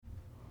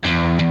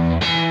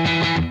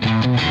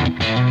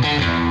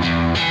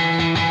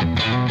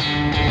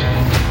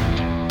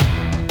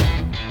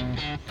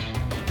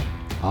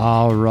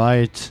All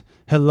right.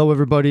 Hello,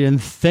 everybody, and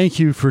thank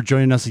you for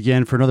joining us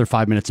again for another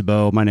 5 Minutes of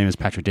Bo. My name is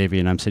Patrick Davey,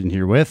 and I'm sitting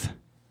here with...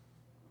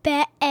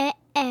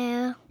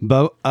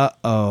 Bo.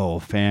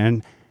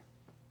 Fantastic.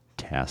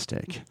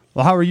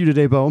 Well, how are you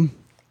today, Bo?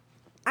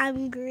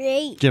 I'm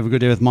great. Did you have a good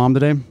day with Mom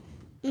today?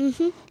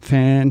 Mm-hmm.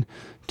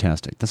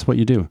 Fantastic. That's what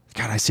you do.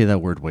 God, I say that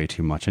word way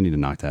too much. I need to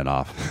knock that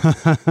off.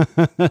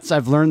 So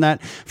I've learned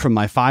that from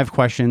my 5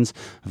 questions.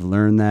 I've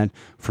learned that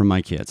from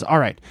my kids. All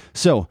right.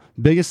 So,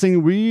 biggest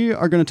thing we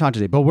are going to talk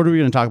today. Bo, what are we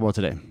going to talk about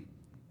today? Do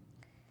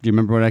you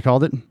remember what I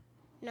called it?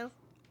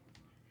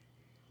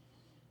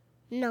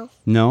 No?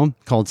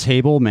 Called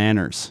table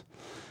manners.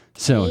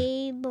 So,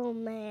 Table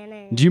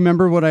manners. do you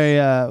remember what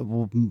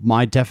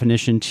my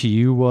definition to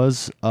you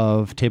was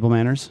of table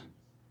manners?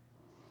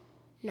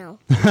 No.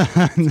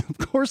 Of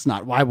course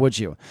not. Why would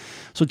you?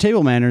 So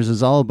table manners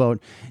is all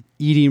about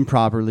eating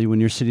properly when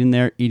you're sitting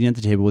there eating at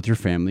the table with your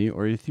family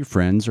or with your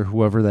friends or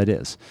whoever that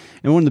is.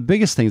 And one of the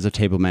biggest things of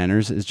table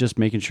manners is just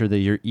making sure that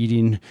you're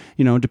eating,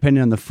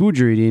 depending on the food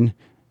you're eating,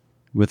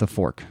 with a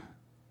fork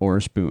or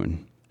a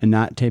spoon. And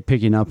not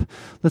picking up,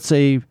 let's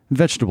say,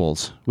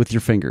 vegetables with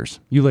your fingers.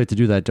 You like to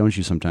do that, don't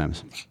you,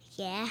 sometimes?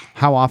 Yeah.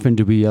 How often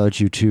do we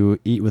urge you to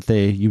eat with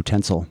a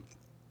utensil?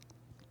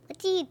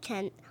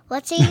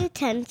 What's a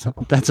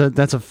utensil? That's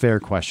a fair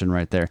question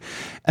right there.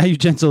 A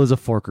utensil is a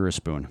fork or a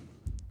spoon.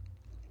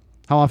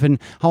 How often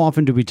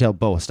do we tell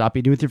Bo, stop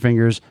eating with your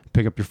fingers,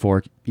 pick up your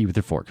fork, eat with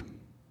your fork?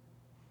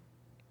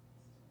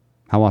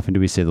 How often do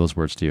we say those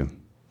words to you?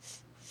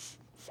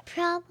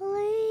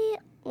 Probably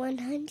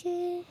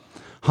 100.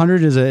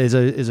 100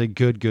 is a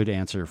good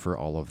answer for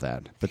all of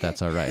that, but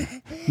that's all right.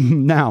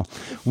 Now,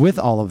 with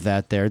all of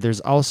that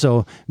there's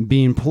also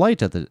being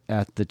polite at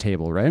the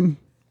table, right?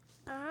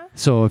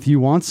 So if you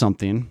want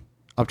something,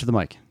 up to the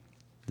mic.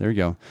 There you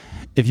go.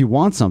 If you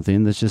want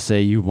something, let's just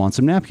say you want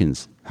some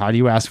napkins. How do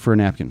you ask for a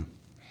napkin?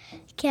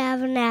 Can I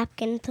have a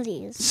napkin,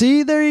 please?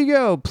 See, there you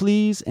go.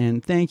 Please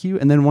and thank you.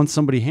 And then once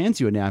somebody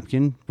hands you a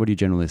napkin, what do you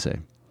generally say?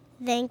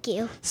 Thank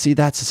you. See,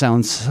 that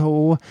sounds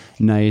so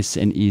nice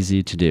and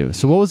easy to do.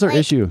 So what was our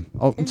issue?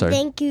 Oh, I'm sorry.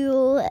 Thank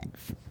you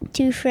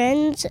to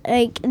friends.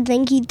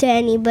 Thank you to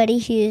anybody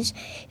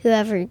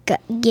whoever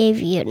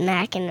gave you a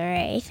napkin or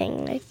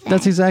anything like that.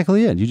 That's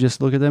exactly it. You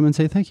just look at them and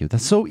say thank you.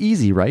 That's so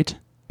easy, right?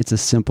 It's a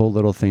simple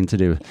little thing to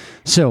do.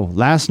 So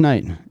last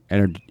night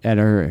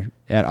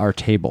at our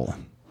table,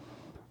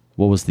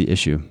 what was the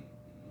issue?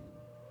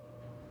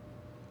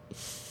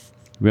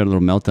 We had a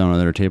little meltdown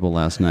at our table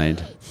last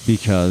night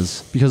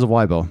because of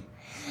why, Bo?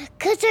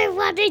 Because I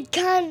wanted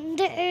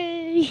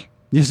candy.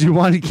 Yes, you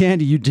wanted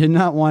candy. You did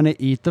not want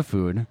to eat the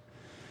food.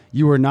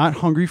 You were not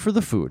hungry for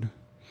the food,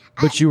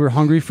 but you were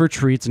hungry for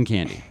treats and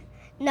candy.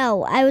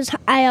 No,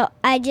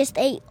 I just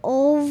ate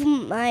all of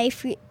my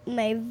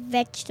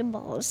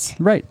vegetables.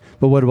 Right.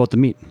 But what about the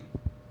meat?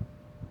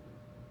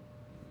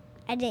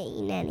 I didn't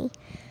eat any.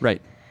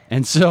 Right.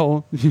 And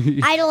so...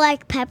 I don't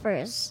like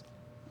peppers.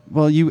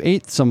 Well, you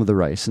ate some of the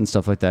rice and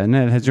stuff like that, and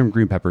it had some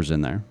green peppers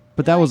in there.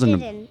 But that wasn't...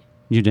 Didn't.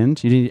 You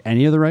didn't? You didn't eat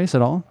any of the rice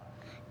at all?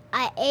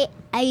 I ate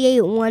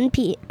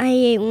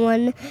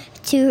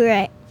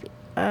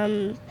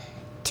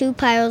two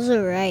piles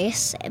of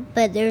rice,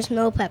 but there's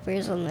no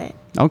peppers on it.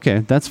 Okay,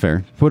 that's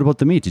fair. What about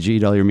the meat? Did you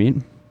eat all your meat?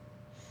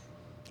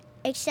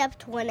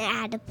 Except when it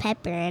had a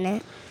pepper in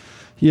it.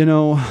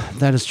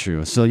 That is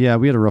true. So, yeah,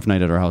 we had a rough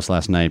night at our house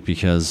last night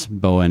because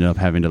Bo ended up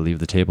having to leave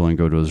the table and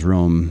go to his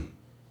room,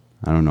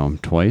 I don't know,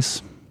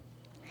 twice?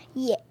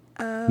 Yeah.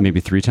 Maybe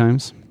 3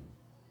 times?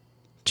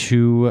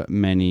 Too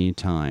many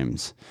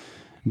times.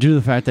 Due to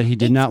the fact that he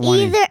did not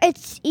want to...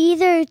 It's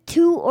either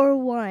 2 or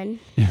 1.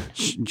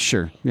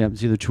 Sure. Yeah,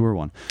 it's either 2 or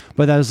 1.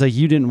 But that was like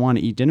you didn't want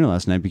to eat dinner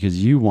last night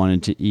because you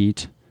wanted to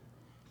eat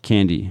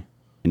candy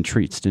and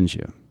treats, didn't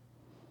you?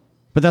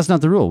 But that's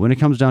not the rule. When it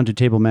comes down to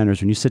table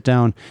manners, when you sit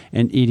down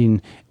and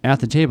eating at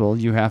the table,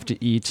 you have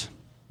to eat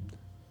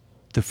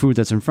the food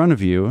that's in front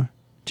of you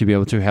to be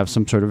able to have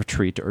some sort of a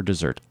treat or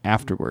dessert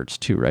afterwards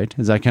too, right?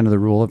 Is that kind of the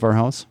rule of our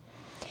house?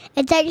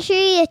 It's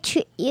actually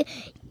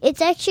It's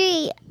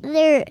actually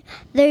there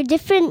are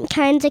different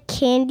kinds of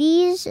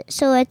candies,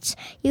 so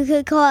you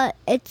could call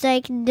it's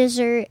like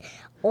dessert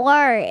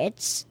or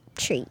it's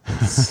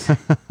treats.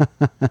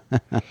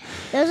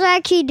 Those are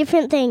actually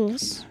different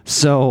things.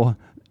 So,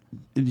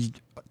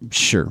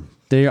 sure,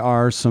 there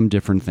are some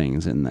different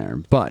things in there,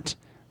 but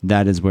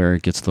that is where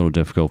it gets a little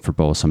difficult for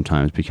both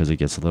sometimes because it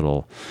gets a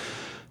little,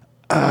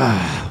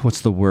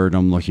 what's the word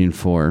I'm looking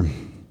for?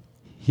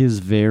 He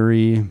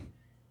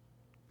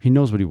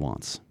knows what he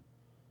wants.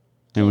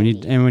 And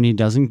when he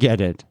doesn't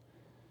get it,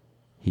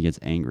 he gets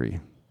angry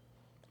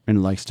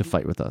and likes to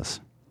fight with us.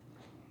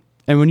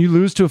 And when you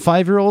lose to a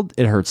 5-year-old,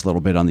 it hurts a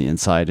little bit on the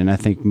inside. And I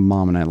think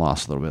Mom and I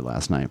lost a little bit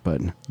last night.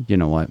 But you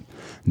know what?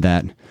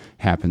 That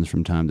happens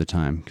from time to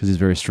time because he's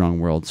very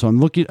strong-willed. So I'm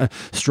looking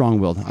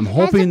strong-willed. I'm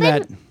hoping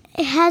that...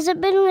 It hasn't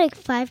been like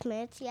 5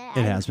 minutes yet.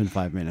 It has been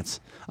 5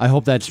 minutes. I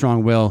hope that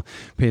strong will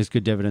pays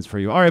good dividends for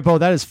you. All right, Bo,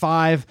 that is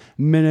 5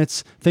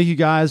 minutes. Thank you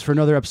guys for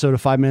another episode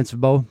of 5 Minutes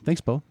with Bo.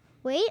 Thanks, Bo.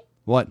 Wait.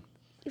 What?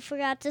 You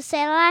forgot to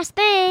say the last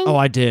thing. Oh,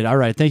 I did. All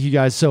right. Thank you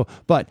guys.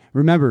 But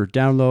remember,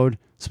 download,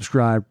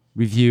 subscribe,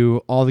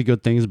 review, all the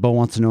good things. Bo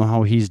wants to know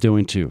how he's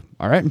doing too.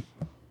 All right.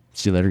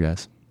 See you later,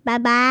 guys.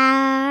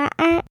 Bye-bye.